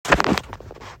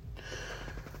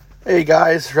Hey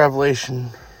guys,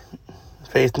 Revelation,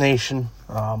 Faith Nation,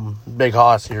 Big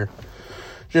Hoss here.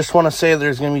 Just want to say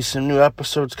there's going to be some new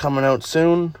episodes coming out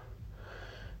soon,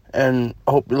 and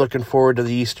I hope you're looking forward to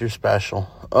the Easter special.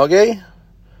 Okay?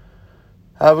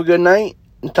 Have a good night,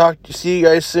 and see you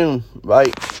guys soon.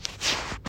 Bye.